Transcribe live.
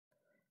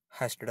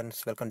Hi students,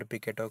 welcome to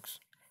PK Talks.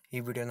 ഈ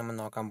video നമ്മൾ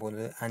നോക്കാൻ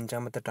പോകുന്നത്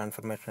അഞ്ചാമത്തെ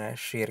ട്രാൻസ്ഫോർമേഷനായ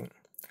ഷിയറിംഗ്.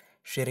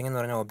 ഷിയറിംഗ് എന്ന്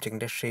പറഞ്ഞ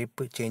ഒബ്ജക്റ്റിൻ്റെ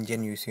ഷേപ്പ് ചേഞ്ച്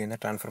ചെയ്യാൻ യൂസ് ചെയ്യുന്ന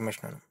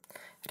ട്രാൻസ്ഫോർമേഷനാണ്.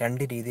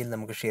 രണ്ട് രീതിയിൽ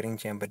നമുക്ക് ഷിയറിംഗ്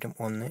ചെയ്യാൻ പറ്റും.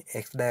 ഒന്ന്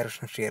എക്സ്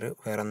ഡയറക്ഷൻ ഷിയർ,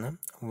 വേറൊന്ന്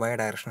വൈ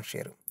ഡയറക്ഷൻ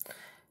ഷിയർ.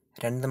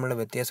 രണ്ട് തമ്മിലുള്ള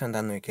വ്യത്യാസം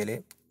എന്താണെന്ന് നോക്കിയാൽ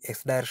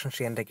എക്സ് ഡയറക്ഷൻ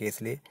ഷിയറിൻ്റെ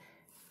കേസിൽ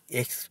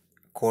എക്സ്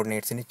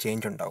കോർഡിനേറ്റ്സിന്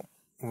ചേഞ്ച് ഉണ്ടാവും,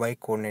 വൈ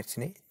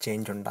കോർഡിനേറ്റ്സിന്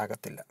ചേഞ്ച്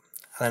ഉണ്ടാകത്തില്ല.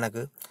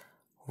 അതാണ്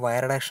വൈ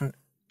ഡയറക്ഷൻ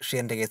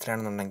ഷിയറിൻ്റെ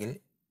കേസിലാണെന്നുണ്ടെങ്കിൽ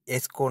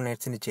എക്സ്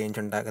കോർഡിനേറ്റ്സിന് ചേഞ്ച്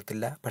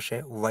ഉണ്ടാകത്തില്ല, പക്ഷേ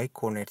വൈ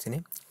കോർഡിനേറ്റ്സിന്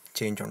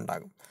ചേഞ്ച്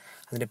ഉണ്ടാകും.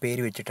 അതിൻ്റെ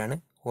പേര് വെച്ചിട്ടാണ്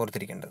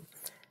ഓർത്തിരിക്കേണ്ടത്.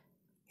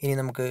 ഇനി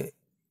നമുക്ക്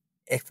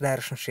എക്സ്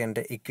ഡയറക്ഷൻ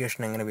ഷിയറിൻ്റെ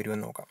ഇക്വേഷൻ എങ്ങനെ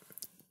വരുമെന്ന് നോക്കാം.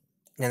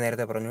 ഞാൻ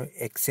നേരത്തെ പറഞ്ഞു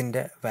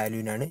എക്സിൻ്റെ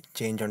വാല്യൂവിനാണ്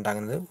ചേഞ്ച്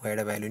ഉണ്ടാകുന്നത്,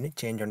 വൈയുടെ വാല്യൂവിന്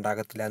ചേഞ്ച്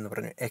ഉണ്ടാകത്തില്ല എന്ന്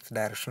പറഞ്ഞു എക്സ്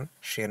ഡയറക്ഷൻ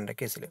ഷിയറിൻ്റെ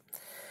കേസിൽ.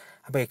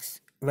 അപ്പോൾ എക്സ്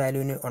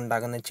വാല്യൂവിന്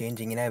ഉണ്ടാകുന്ന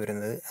ചേഞ്ച് ഇങ്ങനെ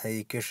വരുന്നത്, അത്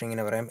ഇക്വേഷൻ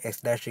ഇങ്ങനെ പറയാം: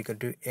 X dash equal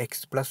to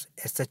X plus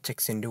S H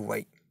X into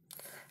Y.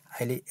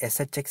 അതിൽ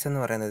എസ് എച്ച് എക്സ്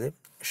എന്ന് പറയുന്നത്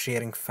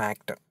ഷിയറിംഗ്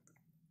ഫാക്ടർ.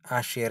 ആ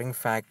ഷിയറിംഗ്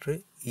ഫാക്ടർ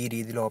ഈ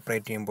രീതിയിൽ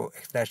ഓപ്പറേറ്റ് ചെയ്യുമ്പോൾ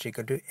X dash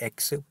equal to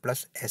X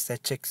plus S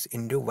H X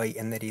into Y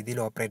എന്ന രീതിയിൽ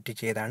ഓപ്പറേറ്റ്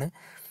ചെയ്താണ്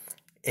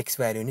എക്സ്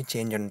വാല്യൂവിന്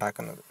ചേഞ്ച്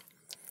ഉണ്ടാക്കുന്നത്.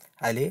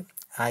 അതിൽ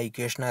ആ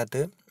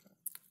ഇക്വേഷനകത്ത്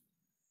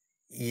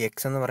ഈ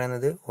എക്സ് എന്ന്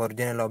പറയുന്നത്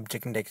ഒറിജിനൽ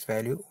ഒബ്ജക്റ്റിൻ്റെ എക്സ്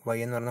വാല്യൂ, വൈ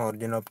എന്ന് പറയുന്ന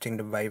original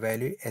ഒബ്ജക്റ്റിൻ്റെ Y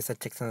value, S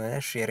H X എന്ന്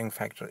പറഞ്ഞാൽ ഷിയറിംഗ്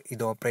ഫാക്ടർ.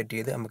 ഇത് ഓപ്പറേറ്റ്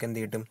ചെയ്ത് നമുക്ക്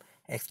എന്ത് കിട്ടും?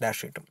 എക്സ്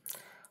ഡാഷ് കിട്ടും.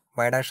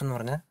 വൈ ഡാഷ് എന്ന്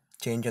പറഞ്ഞാൽ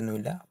ചേഞ്ച്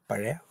ഒന്നുമില്ല,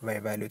 പഴയ വൈ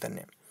വാല്യൂ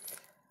തന്നെ.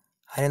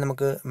 അതിനെ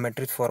നമുക്ക്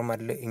മെട്രിക്സ്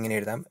ഫോർമാറ്റിൽ ഇങ്ങനെ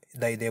എഴുതാം.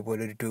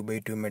 ഇതേപോലെ ഒരു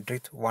 2x2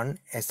 മെട്രിക്സ് 1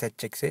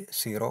 SHX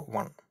 0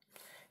 1.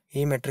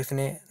 ഈ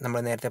മെട്രിക്സിനെ നമ്മൾ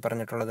നേരത്തെ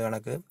പറഞ്ഞിട്ടുള്ളത്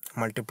കണക്ക്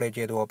മൾട്ടിപ്ലൈ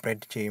ചെയ്ത്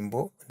ഓപ്പറേറ്റ്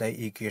ചെയ്യുമ്പോൾ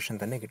ഈ ഇക്വേഷൻ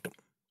തന്നെ കിട്ടും.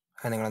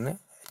 അത് നിങ്ങളൊന്ന്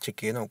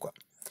ചെക്ക് ചെയ്ത് നോക്കുക.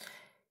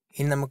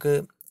 ഇനി നമുക്ക്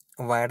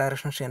വൈ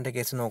ഡയറക്ഷൻ ഷിയറിൻ്റെ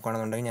കേസ്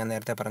നോക്കുകയാണെന്നുണ്ടെങ്കിൽ ഞാൻ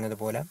നേരത്തെ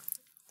പറഞ്ഞതുപോലെ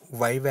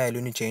വൈ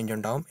വാല്യൂവിന് ചേഞ്ച്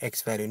ഉണ്ടാവും,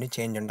 എക്സ് വാല്യൂവിന്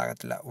ചേഞ്ച്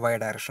ഉണ്ടാകത്തില്ല വൈ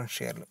ഡയറക്ഷൻ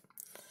ഷിയറിൽ.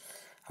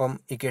 അപ്പം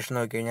ഇക്വേഷൻ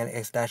നോക്കിക്കഴിഞ്ഞാൽ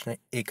എക്സ് ഡാഷിന്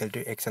ഈക്വൽ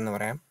ടു എക്സ് എന്ന്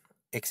പറയാം,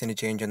 എക്സിന്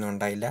ചേഞ്ച് ഒന്നും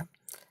ഉണ്ടായില്ല.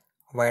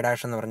 വൈ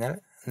ഡാഷ് എന്ന് പറഞ്ഞാൽ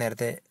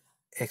നേരത്തെ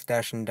എക്സ്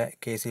ഡാഷിൻ്റെ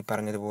കേസിൽ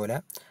പറഞ്ഞതുപോലെ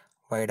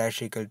Y dash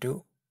equal to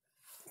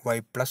Y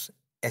plus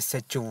S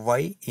H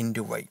Y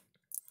into Y.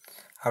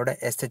 അവിടെ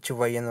എസ് എച്ച്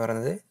വൈ എന്ന്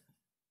പറയുന്നത്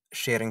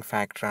ഷിയറിംഗ്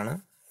ഫാക്ടറാണ്.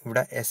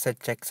 ഇവിടെ എസ്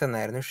എച്ച് എക്സ്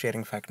എന്നായിരുന്നു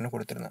ഷിയറിംഗ് ഫാക്ടറിന്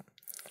കൊടുത്തിരുന്നത്.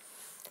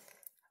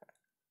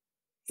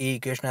 ഈ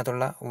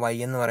ഇക്വേഷനകത്തുള്ള വൈ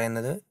എന്ന്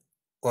പറയുന്നത്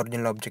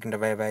ഒറിജിനൽ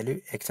ഒബ്ജക്റ്റിൻ്റെ വൈ വാല്യൂ,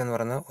 എക്സ് എന്ന്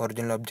പറയുന്നത്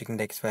ഒറിജിനൽ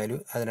ഒബ്ജക്റ്റിൻ്റെ എക്സ് വാല്യൂ.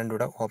 അത് രണ്ടും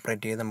കൂടെ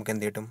ഓപ്പറേറ്റ് ചെയ്ത് നമുക്ക്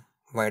എന്ത് കിട്ടും?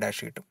 വൈ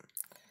ഡാഷ് കിട്ടും.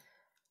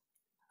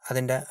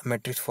 അതിൻ്റെ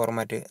മെട്രിക്സ്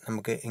ഫോർമാറ്റ്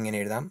നമുക്ക് ഇങ്ങനെ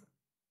എഴുതാം.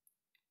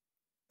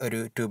 ഒരു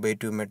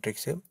 2x2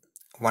 മെട്രിക്സ്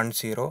 1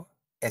 0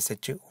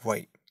 SH Y.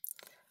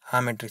 ആ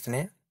മെട്രിക്സിനെ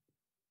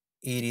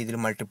ഈ രീതിയിൽ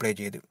മൾട്ടിപ്ലൈ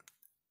ചെയ്ത്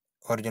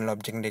original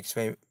ഒബ്ജക്റ്റിൻ്റെ X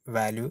Y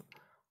value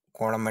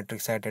column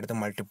matrix ആയിട്ട് എടുത്ത്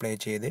മൾട്ടിപ്ലൈ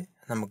ചെയ്ത്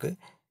നമുക്ക്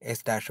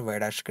എക്സ് ഡാഷ് വൈ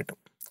ഡാഷ് കിട്ടും.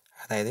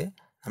 അതായത്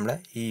നമ്മൾ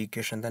ഈ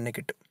ഇക്വേഷൻ തന്നെ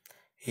കിട്ടും.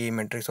 ഈ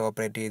മെട്രിക്സ്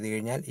ഓപ്പറേറ്റ് ചെയ്ത്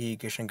കഴിഞ്ഞാൽ ഈ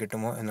ഇക്വേഷൻ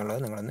കിട്ടുമോ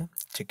എന്നുള്ളത് നിങ്ങളൊന്ന്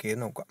ചെക്ക്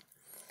ചെയ്ത് നോക്കുക.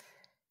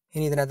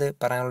 ഇനി ഇതിനകത്ത്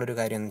പറയാനുള്ളൊരു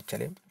കാര്യം എന്ന്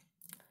വെച്ചാൽ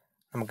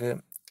നമുക്ക്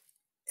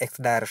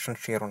എക്സ് ഡയറക്ഷൻ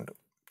ഷിയർ ഉണ്ട്.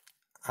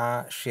 ആ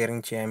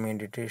ഷിയറിംഗ് ചെയ്യാൻ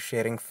വേണ്ടിയിട്ട്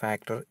ഷിയറിംഗ്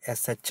ഫാക്ടർ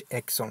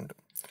SHX ഉണ്ട്.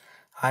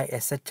 ആ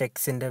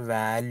SHXൻ്റെ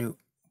വാല്യൂ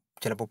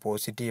ചിലപ്പോൾ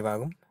പോസിറ്റീവ്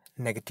ആകും,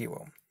 നെഗറ്റീവ്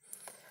ആകും.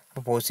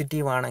 അപ്പോൾ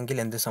പോസിറ്റീവ്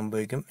ആണെങ്കിൽ എന്ത്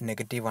സംഭവിക്കും,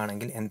 നെഗറ്റീവ്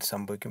ആണെങ്കിൽ എന്ത്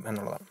സംഭവിക്കും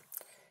എന്നുള്ളതാണ്.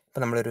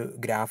 ഇപ്പോൾ നമ്മളൊരു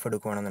ഗ്രാഫ്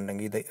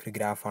എടുക്കുകയാണെന്നുണ്ടെങ്കിൽ ഇത് ഒരു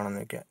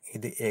ഗ്രാഫാണെന്ന് വയ്ക്കുക.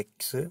 ഇത്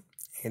എക്സ്,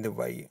 ഇത്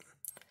വൈ.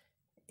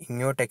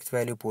 ഇങ്ങോട്ട് എക്സ്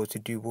വാല്യൂ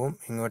പോസിറ്റീവ് പോവും,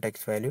 ഇങ്ങോട്ട്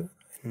എക്സ് വാല്യൂ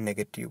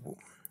നെഗറ്റീവ്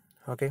പോവും.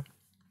 ഓക്കെ.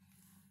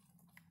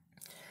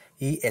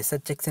 ഈ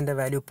SHXൻ്റെ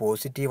വാല്യൂ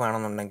പോസിറ്റീവ്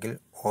ആണെന്നുണ്ടെങ്കിൽ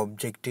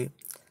ഒബ്ജക്റ്റ്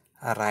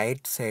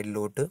റൈറ്റ്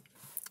സൈഡിലോട്ട്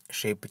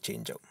ഷേപ്പ്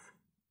ചേഞ്ച് ആവും.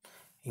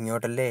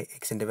 ഇങ്ങോട്ടല്ലേ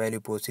എക്സിൻ്റെ വാല്യൂ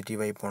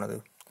പോസിറ്റീവായി പോണത്.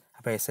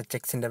 അപ്പോൾ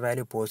SHXൻ്റെ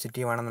വാല്യൂ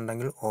പോസിറ്റീവ്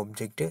ആണെന്നുണ്ടെങ്കിൽ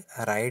ഒബ്ജക്റ്റ്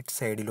റൈറ്റ്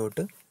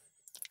സൈഡിലോട്ട്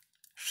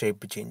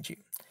ഷേപ്പ് ചേഞ്ച്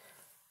ചെയ്യും.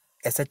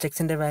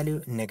 SHXൻ്റെ വാല്യൂ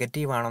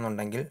നെഗറ്റീവ്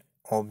ആണെന്നുണ്ടെങ്കിൽ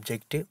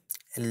ഒബ്ജക്റ്റ്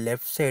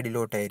ലെഫ്റ്റ്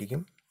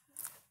സൈഡിലോട്ടായിരിക്കും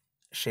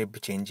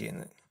ഷേപ്പ് ചേഞ്ച്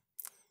ചെയ്യുന്നത്.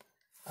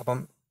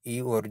 അപ്പം ഈ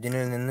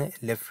ഒറിജിനിൽ നിന്ന്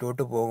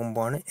ലെഫ്റ്റിലോട്ട്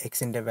പോകുമ്പോഴാണ്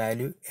എക്സിൻ്റെ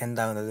വാല്യൂ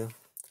എന്താകുന്നത്?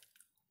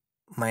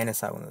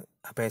 മൈനസ് ആകുന്നത്.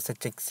 അപ്പോൾ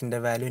SHXൻ്റെ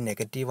വാല്യൂ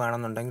നെഗറ്റീവ്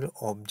ആണെന്നുണ്ടെങ്കിൽ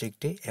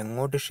ഒബ്ജക്റ്റ്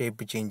എങ്ങോട്ട്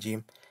ഷേപ്പ് ചേഞ്ച്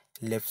ചെയ്യും?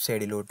 ലെഫ്റ്റ്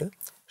സൈഡിലോട്ട്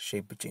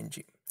ഷേപ്പ് ചേഞ്ച്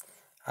ചെയ്യും.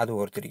 അത്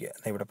ഓർത്തിരിക്കുക,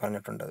 ഇവിടെ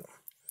പറഞ്ഞിട്ടുണ്ട്.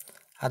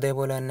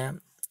 അതേപോലെ തന്നെ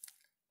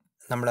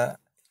നമ്മൾ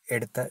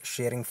എടുത്ത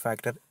ഷിയറിംഗ്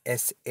ഫാക്ടർ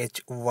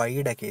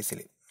SHYയുടെ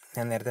കേസിൽ,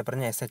 ഞാൻ നേരത്തെ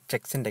പറഞ്ഞ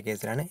SHXൻ്റെ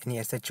കേസിലാണ്. ഇനി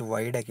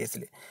SHYയുടെ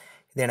കേസിൽ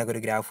ഇത്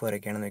കണക്കൊരു ഗ്രാഫ്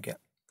വരയ്ക്കുകയാണെന്ന് വയ്ക്കുക.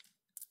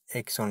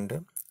 എക്സ് ഉണ്ട്,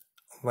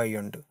 വൈ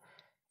ഉണ്ട്.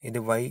 ഇത്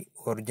വൈ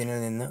ഒറിജിനിൽ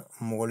നിന്ന്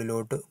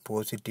മുകളിലോട്ട്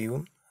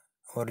പോസിറ്റീവും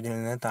ഒറിജിനിൽ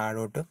നിന്ന്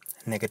താഴോട്ട്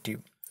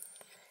നെഗറ്റീവും.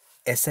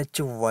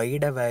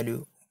 SHYയുടെ വാല്യൂ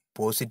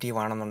പോസിറ്റീവ്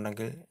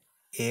ആണെന്നുണ്ടെങ്കിൽ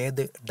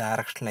ഏത്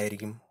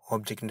ഡയറക്ഷനിലായിരിക്കും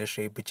ഒബ്ജക്റ്റിൻ്റെ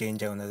ഷേപ്പ്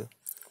ചേഞ്ച് ആവുന്നത്?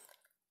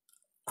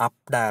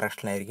 അപ്പ്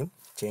ഡയറക്ഷനിലായിരിക്കും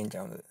ചേഞ്ച്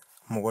ആവുന്നത്.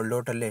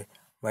 മുകളിലോട്ടല്ലേ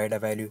വൈയുടെ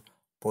വാല്യൂ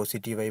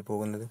പോസിറ്റീവായി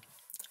പോകുന്നത്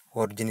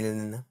ഒറിജിനിൽ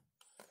നിന്ന്.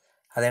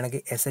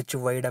 അതാണെങ്കിൽ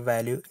SHYയുടെ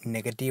വാല്യൂ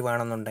നെഗറ്റീവ്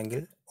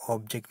ആണെന്നുണ്ടെങ്കിൽ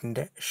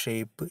ഒബ്ജക്റ്റിൻ്റെ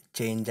ഷേപ്പ്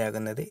ചേഞ്ച്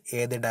ആകുന്നത്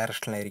ഏത്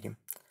ഡയറക്ഷനിലായിരിക്കും?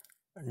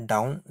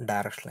 ഡൗൺ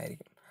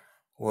ഡയറക്ഷനിലായിരിക്കും.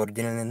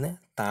 ഒറിജിനിൽ നിന്ന്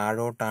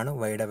താഴോട്ടാണ്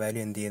വൈയുടെ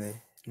വാല്യൂ എന്ത് ചെയ്യുന്നത്?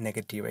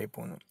 നെഗറ്റീവായി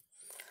പോകുന്നത്.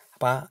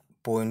 അപ്പോൾ ആ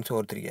പോയിൻറ്റ്സ്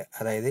ഓർത്തിരിക്കുക.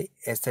 അതായത്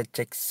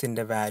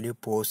SHXൻ്റെ വാല്യൂ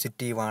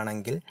പോസിറ്റീവ്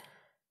ആണെങ്കിൽ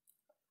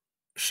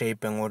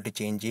ഷേപ്പ് എങ്ങോട്ട്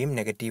ചേഞ്ച് ചെയ്യും,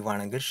 നെഗറ്റീവ്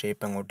ആണെങ്കിൽ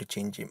ഷേപ്പ് എങ്ങോട്ട്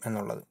ചേഞ്ച് ചെയ്യും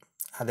എന്നുള്ളത്.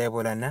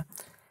 അതേപോലെ തന്നെ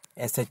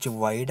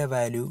SHYയുടെ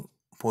വാല്യൂ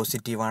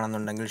പോസിറ്റീവ്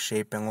ആണെന്നുണ്ടെങ്കിൽ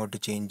ഷേപ്പ് എങ്ങോട്ട്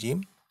ചേഞ്ച് ചെയ്യും,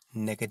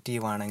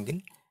 നെഗറ്റീവ് ആണെങ്കിൽ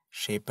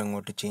ഷേപ്പ്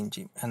എങ്ങോട്ട് ചേഞ്ച്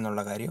ചെയ്യും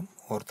എന്നുള്ള കാര്യം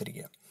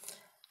ഓർത്തിരിക്കുക.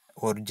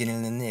 ഒറിജിനിൽ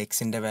നിന്ന്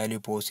എക്സിൻ്റെ വാല്യൂ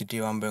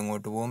പോസിറ്റീവ് ആകുമ്പോൾ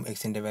എങ്ങോട്ട് പോകും,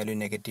 എക്സിൻ്റെ വാല്യൂ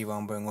നെഗറ്റീവ്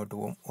ആകുമ്പോൾ എങ്ങോട്ട്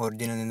പോകും,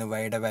 ഒറിജിനിൽ നിന്ന്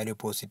വൈയുടെ വാല്യൂ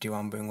പോസിറ്റീവ്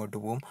ആകുമ്പോൾ എങ്ങോട്ട്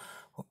പോകും,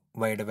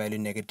 വൈയുടെ വാല്യൂ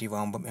നെഗറ്റീവ്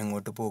ആകുമ്പം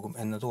എങ്ങോട്ട് പോകും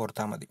എന്നത്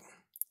ഓർത്താൽ മതി.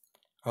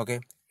 ഓക്കെ,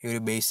 ഈ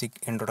ഒരു ബേസിക്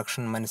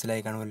ഇൻട്രൊഡക്ഷൻ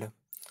മനസ്സിലായി കാണുമല്ലോ.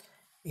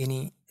 ഇനി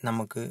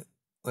നമുക്ക്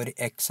ഒരു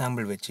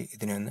എക്സാമ്പിൾ വെച്ച്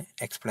ഇതിനെ ഒന്ന്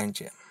എക്സ്പ്ലെയിൻ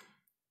ചെയ്യാം.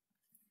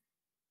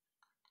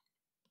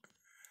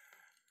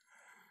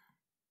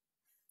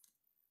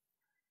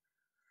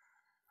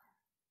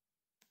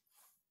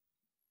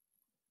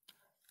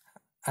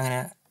 അങ്ങനെ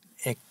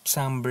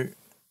എക്സാമ്പിൾ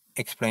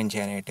എക്സ്പ്ലെയിൻ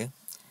ചെയ്യാനായിട്ട്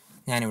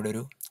ഞാനിവിടെ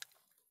ഒരു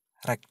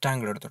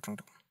റെക്റ്റാങ്കിൾ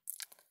എടുത്തിട്ടുണ്ട്.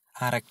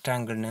 ആ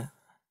റെക്റ്റാങ്കിളിന്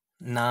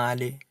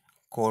 4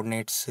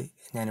 കോർഡിനേറ്റ്സ്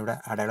ഞാനിവിടെ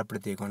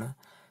അടയാളപ്പെടുത്തിയേക്കാണ്.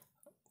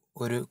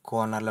 ഒരു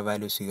കോർണറിലെ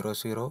വാല്യൂ 0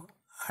 0,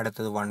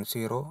 അടുത്തത് 1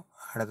 0,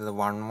 അടുത്തത്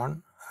 1 1,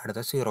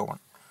 അടുത്തത് 0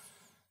 1.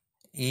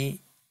 ഈ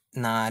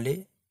 4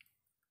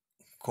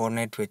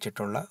 കോർഡിനേറ്റ്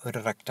വെച്ചിട്ടുള്ള ഒരു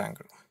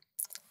റെക്റ്റാങ്കിൾ.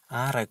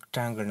 ആ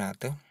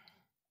റെക്റ്റാങ്കിളിനകത്ത്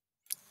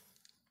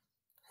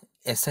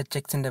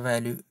SHXൻ്റെ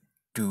വാല്യൂ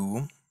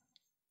 2ഉം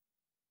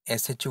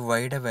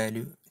SHYയുടെ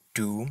വാല്യൂ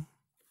 2ഉം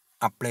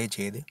അപ്ലൈ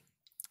ചെയ്ത്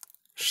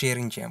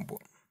ഷിയറിങ് ചെയ്യാൻ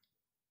പോകും.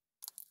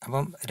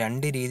 അപ്പം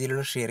 2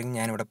 രീതിയിലുള്ള ഷിയറിങ്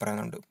ഞാനിവിടെ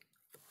പറയുന്നുണ്ട്.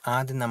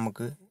 ആദ്യം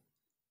നമുക്ക്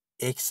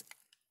എക്സ്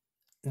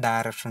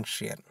ഡയറക്ഷൻ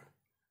ഷിയർ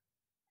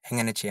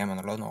എങ്ങനെ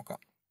ചെയ്യാമെന്നുള്ളത് നോക്കാം.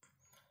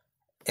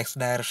 എക്സ്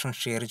ഡയറക്ഷൻ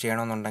ഷിയർ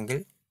ചെയ്യണമെന്നുണ്ടെങ്കിൽ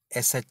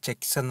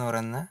SHX എന്ന്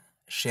പറയുന്ന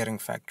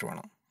ഷിയറിങ് ഫാക്ടർ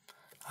വേണം.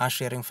 ആ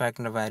ഷിയറിങ്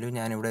ഫാക്ടറിൻ്റെ വാല്യൂ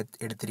ഞാനിവിടെ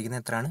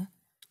എടുത്തിരിക്കുന്നത് എത്രയാണ്?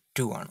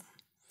 2 ആണ്.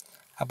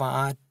 അപ്പോൾ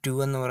ആ 2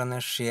 എന്ന് പറയുന്ന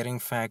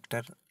ഷിയറിങ്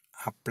ഫാക്ടർ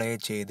അപ്ലൈ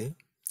ചെയ്ത്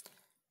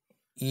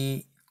ഈ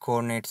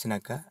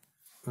കോർഡിനേറ്റ്സിനൊക്കെ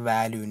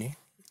വാല്യൂവിനെ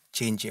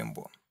ചേഞ്ച് ചെയ്യാൻ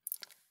പോകും.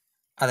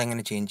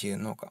 അതെങ്ങനെ ചേഞ്ച്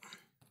ചെയ്യുമെന്ന് നോക്കാം.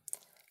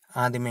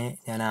 ആദ്യമേ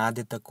ഞാൻ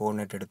ആദ്യത്തെ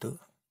കോർഡിനേറ്റ് എടുത്തു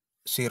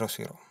 0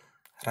 0.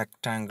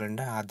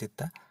 റെക്റ്റാങ്കിളിൻ്റെ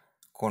ആദ്യത്തെ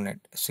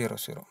കോർഡിനേറ്റ് 0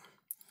 0.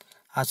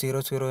 ആ 0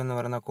 0 എന്ന്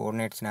പറയുന്ന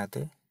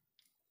കോർഡിനേറ്റ്സിനകത്ത്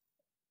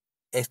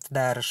എക്സ്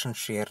ഡയറക്ഷൻ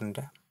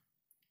ഷിയറിൻ്റെ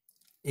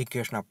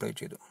ഇക്വേഷൻ അപ്ലൈ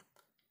ചെയ്തു.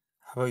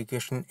 അപ്പോൾ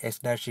ഇക്വേഷൻ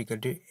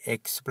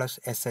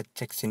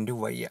S'=X+SHX ×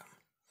 Y ആണ്.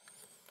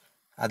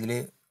 അതിൽ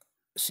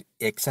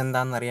എക്സ്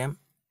എന്താണെന്നറിയാം,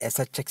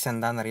 SHX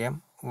എന്താണെന്നറിയാം,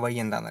 Y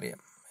എന്താണെന്നറിയാം.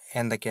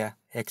 എന്തൊക്കെയാണ്?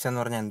 എക്സ് എന്ന്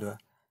പറഞ്ഞാൽ എന്തുവാ?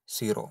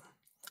 0.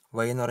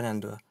 Y എന്ന് പറഞ്ഞാൽ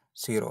എന്തുവാ?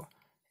 0.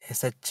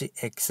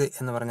 SHX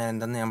എന്ന് പറഞ്ഞാൽ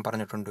എന്തെന്ന് ഞാൻ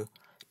പറഞ്ഞിട്ടുണ്ട്?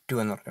 2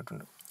 എന്ന്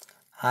പറഞ്ഞിട്ടുണ്ട്.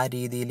 ആ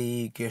രീതിയിൽ ഈ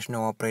ഇക്വേഷൻ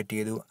ഓപ്പറേറ്റ്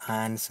ചെയ്തു.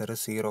 ആൻസർ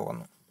 0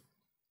 വന്നു.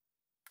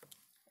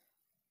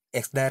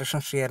 എക്സ്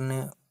ഡയറക്ഷൻ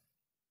ഷിയറിന്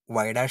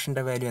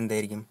Y' വാല്യൂ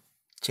എന്തായിരിക്കും?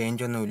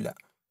 ചേഞ്ച് ഒന്നുമില്ല.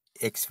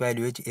 എക്സ്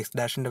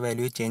ഡാഷിൻ്റെ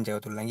വാല്യൂ ചേഞ്ച്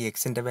ആകത്തുള്ളൂ, അല്ലെങ്കിൽ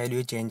എക്സിൻ്റെ വാല്യൂ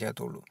ചേഞ്ച്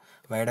ആകത്തുള്ളൂ,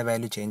 വൈയുടെ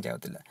വാല്യൂ ചേഞ്ച്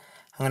ആകത്തില്ല.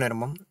 അങ്ങനെ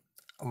വരുമ്പം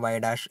Y'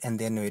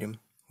 എന്ത് തന്നെ വരും?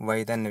 Y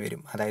തന്നെ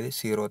വരും, അതായത്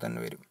 0 തന്നെ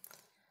വരും.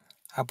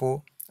 അപ്പോൾ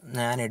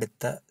ഞാൻ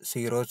എടുത്ത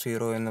 0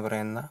 0 എന്ന്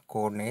പറയുന്ന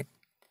കോർഡിനേറ്റ്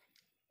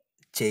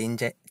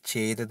ചേഞ്ച്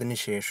ചെയ്തതിന്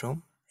ശേഷവും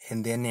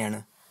എന്ത് തന്നെയാണ്?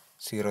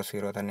 0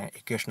 0 തന്നെ.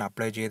 ഇക്വേഷൻ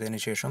അപ്ലൈ ചെയ്തതിന്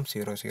ശേഷം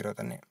 0 0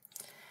 തന്നെ.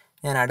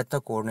 ഞാൻ അടുത്ത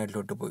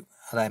കോർഡിനേറ്റിലോട്ട് പോയി.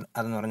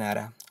 അതെന്ന് പറഞ്ഞാൽ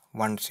ആരാ?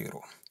 1 0.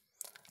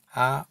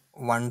 ആ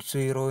 1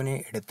 0നെ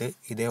എടുത്ത്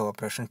ഇതേ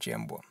ഓപ്പറേഷൻ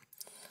ചെയ്യാൻ പോവാം.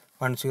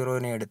 1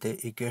 0നെ എടുത്ത്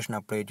ഇക്വേഷൻ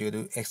അപ്ലൈ ചെയ്തു.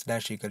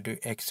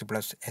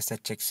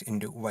 X'=X+SHX ×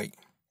 Y.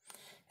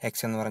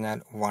 എക്സ് എന്ന് പറഞ്ഞാൽ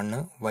 1,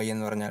 Y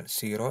എന്ന് പറഞ്ഞാൽ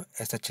 0,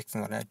 SHX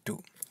എന്ന് പറഞ്ഞാൽ 2.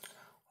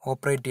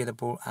 ഓപ്പറേറ്റ്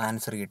ചെയ്തപ്പോൾ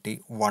ആൻസർ കിട്ടി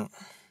 1.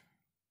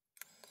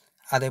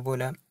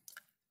 അതേപോലെ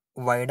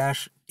Y'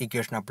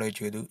 ഇക്വേഷൻ അപ്ലൈ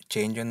ചെയ്തു.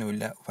 ചേഞ്ച്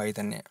ഒന്നുമില്ല, Y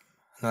തന്നെ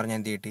എന്ന് പറഞ്ഞാൽ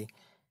എന്ത് കിട്ടി?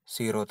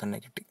 0 തന്നെ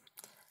കിട്ടി.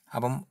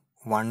 അപ്പം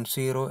 1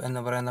 0 എന്ന്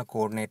പറയുന്ന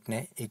കോർഡിനേറ്റിനെ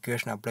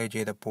ഇക്വേഷൻ അപ്ലൈ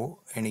ചെയ്തപ്പോൾ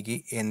എനിക്ക്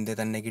എന്ത്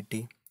തന്നെ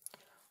കിട്ടി?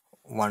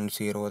 1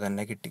 0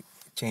 തന്നെ കിട്ടി.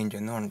 ചേഞ്ച്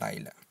ഒന്നും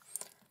ഉണ്ടായില്ല.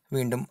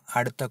 വീണ്ടും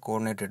അടുത്ത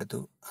കോർഡിനേറ്റ് എടുത്തു.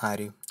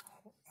 ആര്?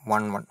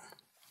 1 1.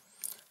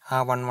 ആ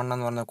 1 1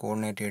 എന്ന് പറഞ്ഞ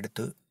കോർഡിനേറ്റ്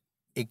എടുത്ത്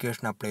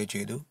ഇക്വേഷൻ അപ്ലൈ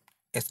ചെയ്തു.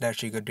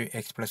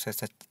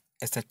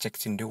 S'=X+SHX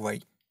 × Y.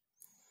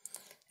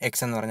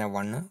 എക്സ് എന്ന് പറഞ്ഞാൽ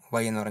 1,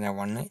 Y എന്ന് പറഞ്ഞാൽ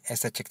 1,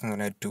 SHX എന്ന്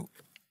പറഞ്ഞാൽ 2.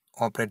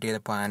 ഓപ്പറേറ്റ്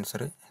ചെയ്തപ്പോൾ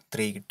ആൻസർ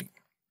 3 കിട്ടി.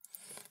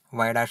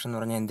 Y' എന്ന്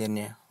പറഞ്ഞാൽ എന്ത്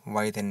തന്നെയാണ്?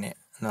 Y തന്നെ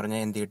എന്ന്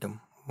പറഞ്ഞാൽ എന്ത് കിട്ടും?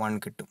 1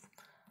 കിട്ടും.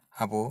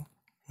 അപ്പോൾ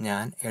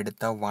ഞാൻ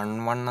എടുത്ത 1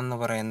 1 എന്ന്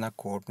പറയുന്ന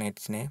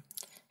കോർഡിനേറ്റ്സിനെ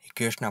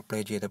ഇക്വേഷൻ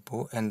അപ്ലൈ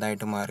ചെയ്തപ്പോൾ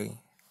എന്തായിട്ട് മാറി?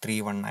 3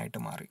 1 ആയിട്ട്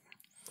മാറി.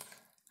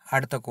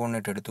 അടുത്ത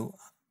കോർഡിനേറ്റ് എടുത്തു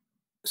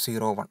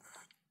 0 1.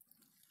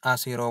 ആ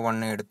 0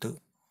 1 എടുത്ത്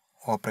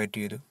ഓപ്പറേറ്റ്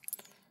ചെയ്തു.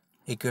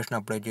 ഇക്വേഷൻ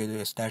അപ്ലൈ ചെയ്തു.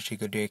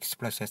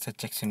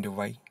 S'=X+SHX ×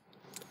 Y.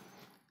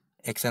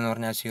 എക്സ് എന്ന്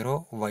പറഞ്ഞാൽ 0,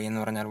 Y എന്ന്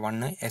പറഞ്ഞാൽ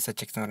 1,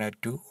 SHX എന്ന് പറഞ്ഞാൽ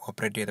 2.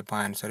 ഓപ്പറേറ്റ് ചെയ്തപ്പോൾ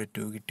ആൻസർ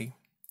 2 കിട്ടി.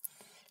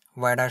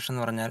 Y'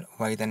 എന്ന് പറഞ്ഞാൽ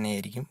Y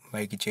തന്നെയായിരിക്കും,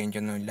 Yക്ക് ചേഞ്ച്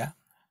ഒന്നുമില്ല,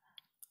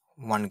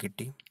 1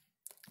 കിട്ടി.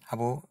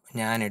 അപ്പോൾ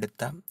ഞാൻ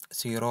എടുത്ത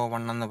 0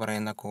 1 എന്ന്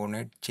പറയുന്ന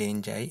കോർഡിനേറ്റ്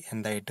ചേഞ്ചായി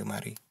എന്തായിട്ട്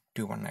മാറി?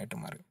 2 1 ആയിട്ട്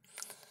മാറി.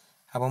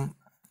 അപ്പം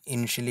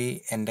ഇനിഷ്യലി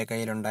എൻ്റെ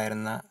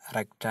കയ്യിലുണ്ടായിരുന്ന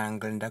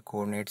റെക്റ്റാങ്കിളിൻ്റെ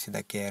കോർഡിനേറ്റ്സ്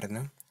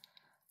ഇതൊക്കെയായിരുന്നു.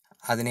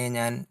 അതിനെ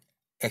ഞാൻ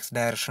എക്സ്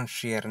ഡയറക്ഷൻ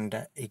ഷിയറിൻ്റെ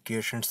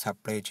ഇക്വേഷൻസ്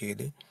അപ്ലൈ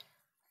ചെയ്ത്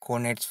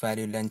കോർഡിനേറ്റ്സ്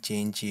വാല്യൂ എല്ലാം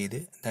ചേഞ്ച് ചെയ്ത്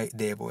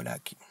ഇതേപോലെ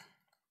ആക്കി.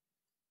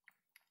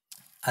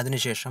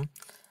 അതിനുശേഷം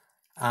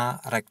ആ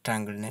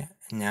റെക്റ്റാങ്കിളിനെ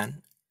ഞാൻ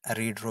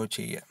റീഡ്രോ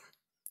ചെയ്യുക.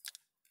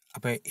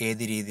 അപ്പോൾ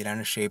ഏത്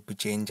രീതിയിലാണ് ഷേപ്പ്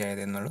ചേഞ്ച്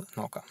ആയതെന്നുള്ളത്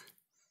നോക്കാം.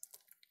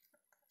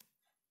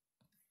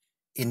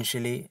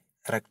 ഇനിഷ്യലി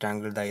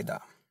റെക്റ്റാങ്കിൾ ഇതാ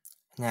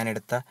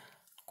ഞാനെടുത്ത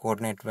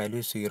കോർഡിനേറ്റ്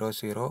വാല്യൂ 0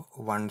 0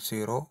 1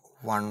 0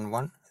 1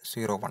 1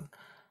 0 1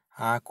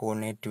 ആ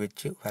കോർഡിനേറ്റ്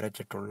വെച്ച്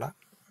വരച്ചിട്ടുള്ള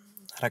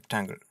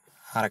റെക്റ്റാങ്കിൾ.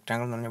 ആ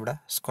റെക്റ്റാങ്കിൾ എന്ന് പറഞ്ഞാൽ ഇവിടെ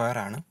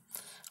സ്ക്വയറാണ്.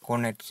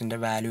 കോർഡിനേറ്റ്സിൻ്റെ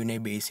വാല്യൂവിനെ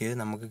ബേസ് ചെയ്ത്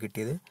നമുക്ക്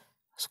കിട്ടിയത്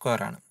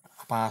സ്ക്വയറാണ്.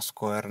 അപ്പോൾ ആ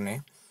സ്ക്വയറിനെ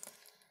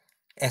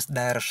എസ്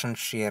ഡയറക്ഷൻ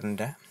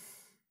ഷിയറിൻ്റെ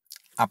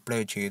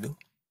അപ്ലൈ ചെയ്തു.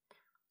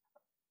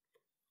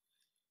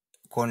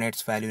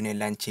 കോർഡിനേറ്റ്സ് വാല്യൂവിനെ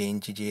എല്ലാം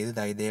ചേഞ്ച്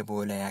ചെയ്ത്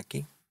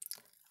ഇതേപോലെയാക്കി.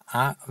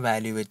 ആ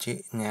വാല്യൂ വെച്ച്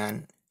ഞാൻ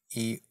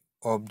ഈ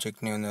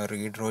ഓബ്ജക്റ്റിനെ ഒന്ന്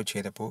റീഡ്രോ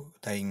ചെയ്തപ്പോൾ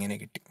ഇങ്ങനെ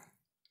കിട്ടി.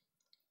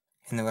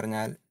 എന്ന്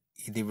പറഞ്ഞാൽ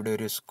ഇതിവിടെ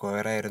ഒരു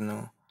സ്ക്വയർ ആയിരുന്നു,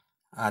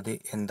 അത്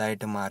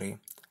എന്തായിട്ട് മാറി?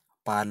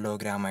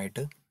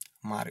 പാരലോഗ്രാമായിട്ട്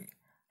മാറി.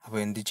 അപ്പോൾ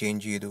എന്ത്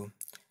ചേഞ്ച് ചെയ്തു?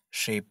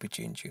 ഷേപ്പ്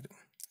ചേഞ്ച് ചെയ്തു.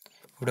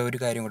 ഇവിടെ ഒരു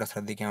കാര്യം കൂടെ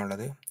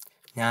ശ്രദ്ധിക്കാനുള്ളത്,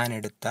 ഞാൻ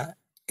എടുത്ത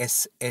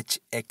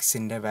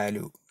SHXൻ്റെ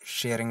വാല്യൂ,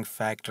 ഷിയറിംഗ്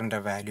ഫാക്ടറിൻ്റെ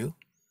വാല്യൂ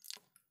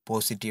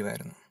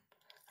പോസിറ്റീവായിരുന്നു.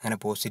 അങ്ങനെ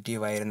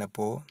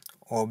പോസിറ്റീവായിരുന്നപ്പോൾ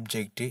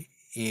ഓബ്ജക്റ്റ്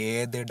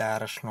ഏത്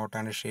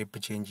ഡയറക്ഷനിലോട്ടാണ് ഷേപ്പ്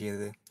ചേഞ്ച്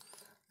ചെയ്തത്?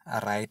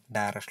 റൈറ്റ്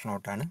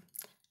ഡയറക്ഷനിലോട്ടാണ്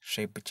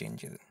ഷേപ്പ് ചേഞ്ച്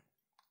ചെയ്തത്.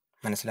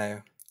 മനസ്സിലായോ?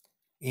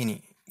 ഇനി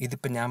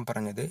ഇതിപ്പോൾ ഞാൻ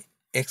പറഞ്ഞത്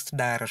എക്സ്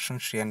ഡയറക്ഷൻ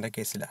ഷിയറിൻ്റെ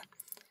കേസിലാണ്.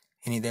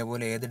 ഇനി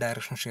ഇതേപോലെ ഏത്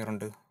ഡയറക്ഷൻ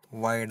ഷിയറുണ്ട്?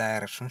 Y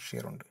direction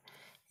ഷിയറുണ്ട്.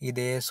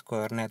 ഇതേ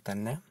സ്ക്വയറിനെ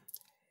തന്നെ,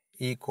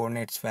 ഈ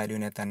കോർഡിനേറ്റ്സ്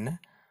വാല്യൂവിനെ തന്നെ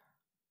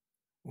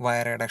വൈ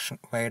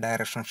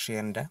ഡയറക്ഷൻ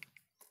ഷിയറിൻ്റെ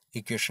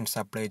ഇക്വേഷൻസ്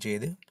അപ്ലൈ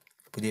ചെയ്ത്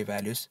പുതിയ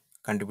വാല്യൂസ്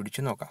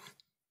കണ്ടുപിടിച്ച് നോക്കാം.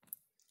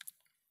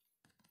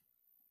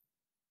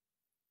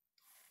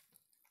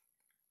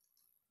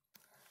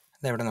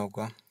 ഇതെവിടെ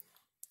നോക്കുക?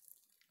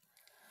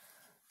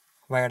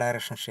 വൈ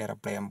ഡയറക്ഷൻ ഷിയർ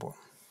അപ്ലൈ ചെയ്യുമ്പോൾ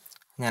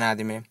ഞാൻ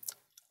ആദ്യമേ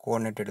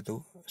കോർഡിനേറ്റ് എടുത്തു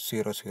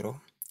 0 0.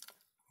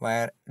 വൈ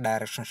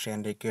ഡയറക്ഷൻ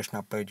ഷിയറിൻ്റെ ഇക്വേഷൻ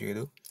അപ്ലൈ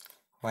ചെയ്തു.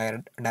 വൈ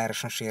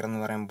ഡയറക്ഷൻ ഷിയർ എന്ന്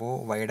പറയുമ്പോൾ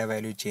വൈയുടെ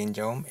വാല്യൂ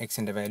ചേഞ്ച് ആവും,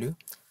 എക്സിൻ്റെ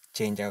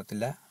ചേഞ്ച്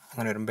ആവത്തില്ല.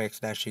 അങ്ങനെ വരുമ്പോൾ x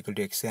dash equal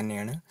to X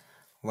തന്നെയാണ്.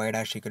 y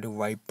dash equal to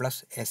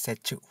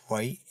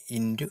y+SHY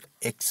into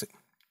X.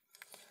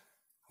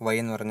 y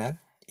എന്ന് പറഞ്ഞാൽ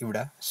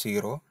ഇവിടെ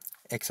 0,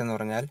 x എന്ന്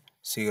പറഞ്ഞാൽ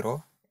 0,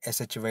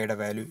 SHYയുടെ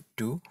വാല്യൂ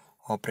 2.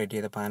 ഓപ്പറേറ്റ്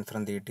ചെയ്തപ്പോൾ ആൻസർ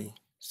എന്ത് കിട്ടി?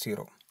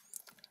 0.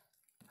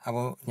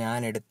 അപ്പോൾ ഞാൻ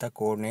എടുത്ത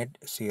coordinate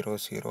 0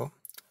 0,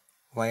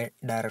 Y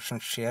direction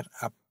shear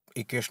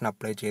equation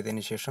apply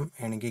ചെയ്തതിന് ശേഷം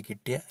എനിക്ക്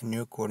കിട്ടിയ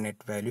ന്യൂ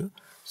കോർഡിനേറ്റ് വാല്യൂ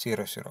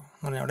 0 0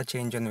 എന്ന് പറഞ്ഞാൽ അവിടെ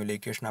ചേഞ്ച് ഒന്നുമില്ല.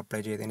 ഇക്വേഷൻ അപ്ലൈ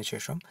ചെയ്തതിന്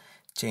ശേഷം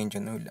ചേഞ്ച്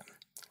ഒന്നുമില്ല.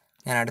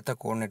 ഞാൻ അടുത്ത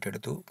കോർഡിനേറ്റ്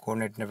എടുത്തു,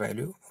 കോർഡിനേറ്റിൻ്റെ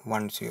value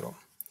 1 0.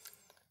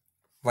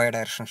 Y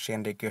direction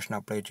ഷിയറിൻ്റെ equation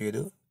apply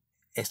ചെയ്തു.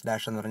 എക്സ്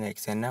ഡാഷ് എന്ന് പറഞ്ഞാൽ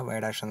എക്സ് തന്നെ, വൈ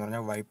ഡാഷ് എന്ന്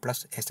പറഞ്ഞാൽ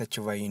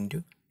y+SHY ഇൻറ്റു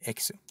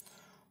എക്സ്.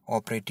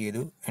 ഓപ്പറേറ്റ്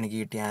ചെയ്തു. എനിക്ക്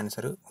കിട്ടിയ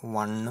ആൻസർ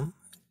 1ഉം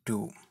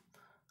 2ഉം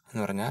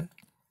എന്ന് പറഞ്ഞാൽ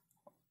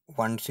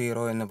 1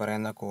 0 എന്ന്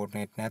പറയുന്ന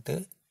കോർഡിനേറ്റിനകത്ത്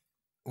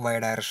വൈ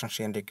ഡയറക്ഷൻ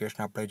ഷിയറിൻ്റെ ഇക്വേഷൻ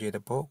അപ്ലൈ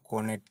ചെയ്തപ്പോൾ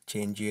കോർഡിനേറ്റ്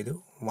ചേഞ്ച് ചെയ്തു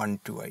 1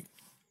 2 ആയി.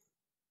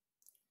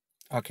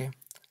 ഓക്കെ,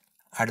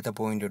 അടുത്ത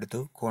പോയിൻ്റ് എടുത്തു,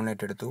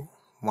 കോർഡിനേറ്റ് എടുത്തു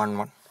 1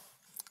 1.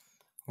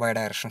 വൈ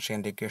ഡയറക്ഷൻ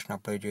ഷിയറിൻ്റെ ഇക്വേഷൻ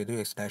അപ്ലൈ ചെയ്തു.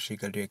 X dash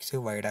equal to X,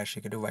 Y dash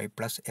equal to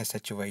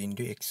y+SHY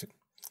into X.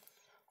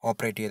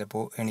 Operate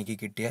ചെയ്തപ്പോൾ എനിക്ക്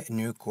കിട്ടിയ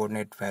ന്യൂ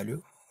കോർഡിനേറ്റ് വാല്യൂ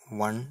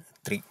 1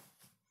 3.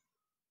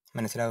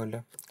 മനസ്സിലാവില്ല?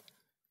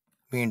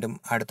 വീണ്ടും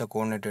അടുത്ത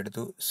കോർഡിനേറ്റ്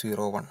എടുത്തു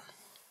 0 1.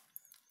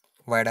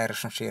 വൈ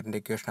ഡയറക്ഷൻ ഷിയറിൻ്റെ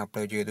ഇക്വേഷൻ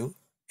അപ്ലൈ ചെയ്തു.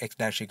 X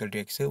dash equal to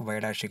X, Y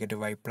dash equal to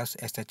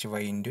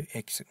y+SHY into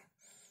X.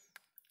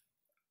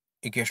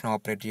 Equation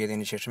operate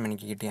ചെയ്തതിന് ശേഷം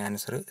എനിക്ക് കിട്ടിയ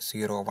ആൻസർ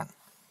 0 1.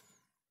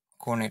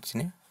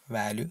 കോർഡിനേറ്റ്സിന്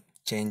വാല്യൂ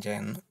ചേഞ്ച്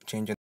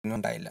ഒന്നും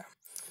ഉണ്ടായില്ല.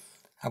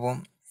 അപ്പം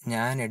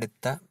ഞാൻ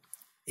എടുത്ത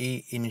ഈ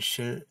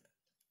ഇനിഷ്യൽ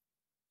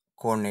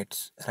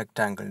കോർഡിനേറ്റ്സ്,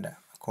 റെക്റ്റാങ്കിളിൻ്റെ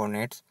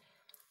കോർഡിനേറ്റ്സ്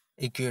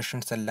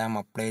ഇക്വേഷൻസ് എല്ലാം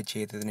അപ്ലൈ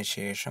ചെയ്തതിന്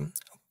ശേഷം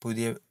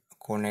പുതിയ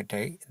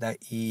കോർഡിനേറ്റായി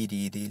ഈ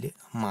രീതിയിൽ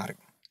മാറി.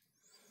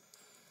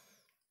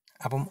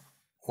 അപ്പം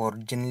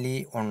ഒറിജിനലി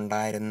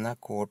ഉണ്ടായിരുന്ന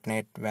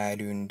കോർഡിനേറ്റ്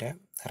വാല്യൂവിൻ്റെ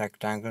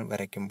റെക്റ്റാങ്കിൾ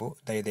വരയ്ക്കുമ്പോൾ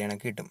ഇത്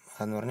കണക്ക് കിട്ടും.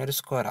 അതെന്ന് പറഞ്ഞാൽ ഒരു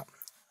സ്ക്വയറാണ്.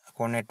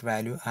 കോർഡിനേറ്റ്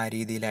വാല്യൂ ആ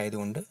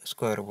രീതിയിലായതുകൊണ്ട്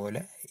സ്ക്വയർ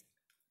പോലെ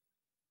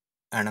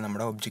ആണ്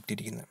നമ്മുടെ ഒബ്ജക്റ്റ്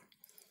ഇരിക്കുന്നത്.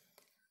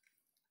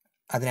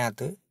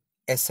 അതിനകത്ത്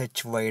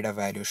SHYയുടെ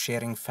വാല്യൂ,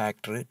 ഷിയറിംഗ്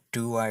ഫാക്ടർ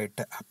 2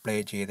 ആയിട്ട് അപ്ലൈ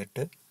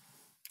ചെയ്തിട്ട്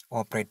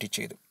ഓപ്പറേറ്റ്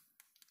ചെയ്തു.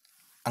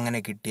 അങ്ങനെ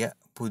കിട്ടിയ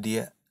പുതിയ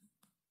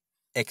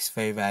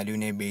XY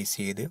വാല്യൂവിനെ ബേസ്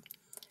ചെയ്ത്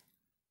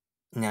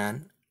ഞാൻ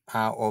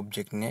ആ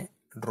ഓബ്ജക്റ്റിനെ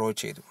ഡ്രോ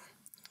ചെയ്തു.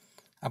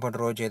 അപ്പോൾ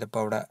ഡ്രോ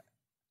ചെയ്തപ്പോൾ അവിടെ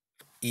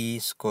ഈ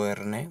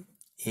സ്ക്വയറിനെ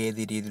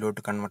ഏത്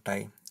രീതിയിലോട്ട്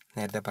കൺവെർട്ടായി?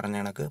 നേരത്തെ പറഞ്ഞ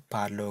കണക്ക്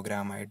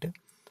പാരലോഗ്രാമായിട്ട്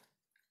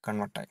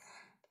കൺവെർട്ടായി.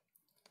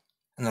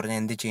 എന്ന് പറഞ്ഞാൽ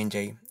എന്ത്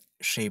ചേഞ്ചായി?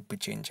 ഷേപ്പ്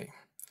ചേഞ്ചായി.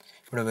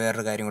 ഇവിടെ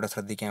വേറൊരു കാര്യം കൂടെ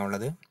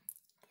ശ്രദ്ധിക്കാനുള്ളത്,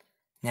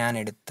 ഞാൻ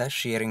എടുത്ത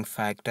ഷിയറിംഗ്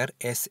ഫാക്ടർ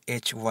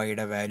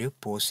SHYയുടെ വാല്യൂ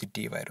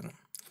പോസിറ്റീവായിരുന്നു.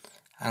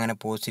 അങ്ങനെ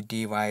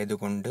പോസിറ്റീവ്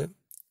ആയതുകൊണ്ട്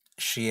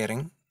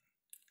ഷിയറിംഗ്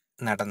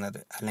നടന്നത്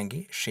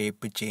അല്ലെങ്കിൽ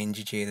ഷേപ്പ്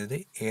ചേഞ്ച് ചെയ്തത്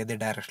ഏത്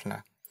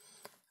ഡയറക്ഷനിലാണ്?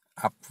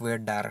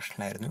 അപ്വേർഡ്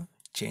ഡയറക്ഷനിലായിരുന്നു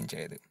ചേഞ്ച്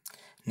ചെയ്തത്.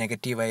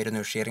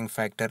 നെഗറ്റീവായിരുന്നു ഷിയറിംഗ്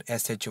ഫാക്ടർ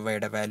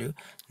SHYയുടെ വാല്യൂ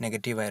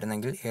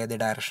നെഗറ്റീവായിരുന്നെങ്കിൽ ഏത്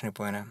ഡയറക്ഷനിൽ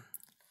പോകാനാണ്?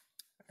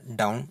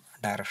 ഡൗൺ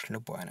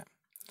ഡയറക്ഷനിൽ പോകാനാണ്.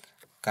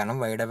 കാരണം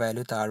വൈയുടെ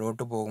വാല്യൂ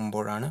താഴോട്ട്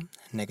പോകുമ്പോഴാണ്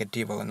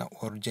നെഗറ്റീവ് ആകുന്നത്.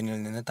 ഒറിജിനിൽ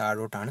നിന്ന്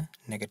താഴോട്ടാണ്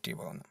നെഗറ്റീവ്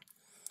ആകുന്നത്.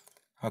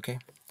 ഓക്കെ,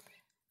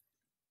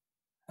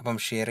 അപ്പം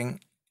shearing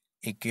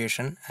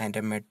equation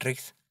and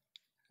matrix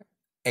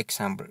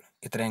example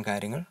ഇത്രയും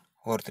കാര്യങ്ങൾ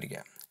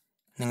ഓർത്തിരിക്കുക.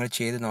 നിങ്ങൾ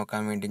ചെയ്ത്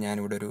നോക്കാൻ വേണ്ടി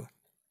ഞാനിവിടെ ഒരു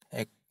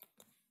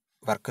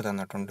വർക്ക്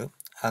തന്നിട്ടുണ്ട്.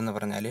 അതെന്ന്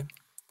പറഞ്ഞാൽ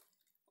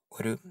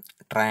ഒരു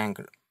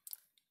ട്രയാങ്കിൾ,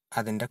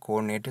 അതിൻ്റെ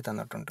കോർഡിനേറ്റ്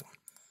തന്നിട്ടുണ്ട്.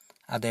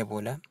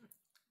 അതേപോലെ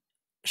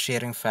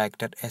ഷിയറിംഗ്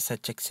ഫാക്ടർ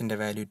SHXൻ്റെ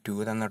വാല്യൂ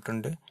 2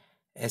 തന്നിട്ടുണ്ട്,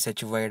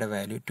 SHYയുടെ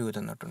വാല്യൂ 2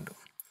 തന്നിട്ടുണ്ട്.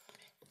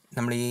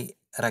 നമ്മൾ ഈ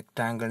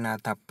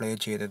റെക്റ്റാങ്കിളിനകത്ത് അപ്ലൈ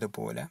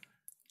ചെയ്തതുപോലെ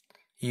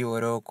ഈ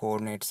ഓരോ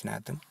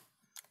കോർഡിനേറ്റ്സിനകത്തും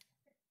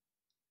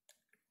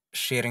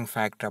ഷിയറിംഗ്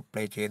ഫാക്ടർ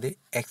അപ്ലൈ ചെയ്ത്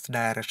X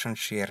direction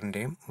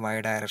ഷിയറിൻ്റെയും Y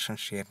direction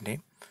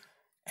ഷിയറിൻ്റെയും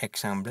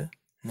example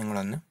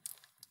നിങ്ങളൊന്ന്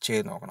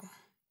ചെയ്ത് നോക്കണം.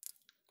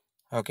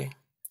 Okay,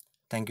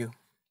 thank you.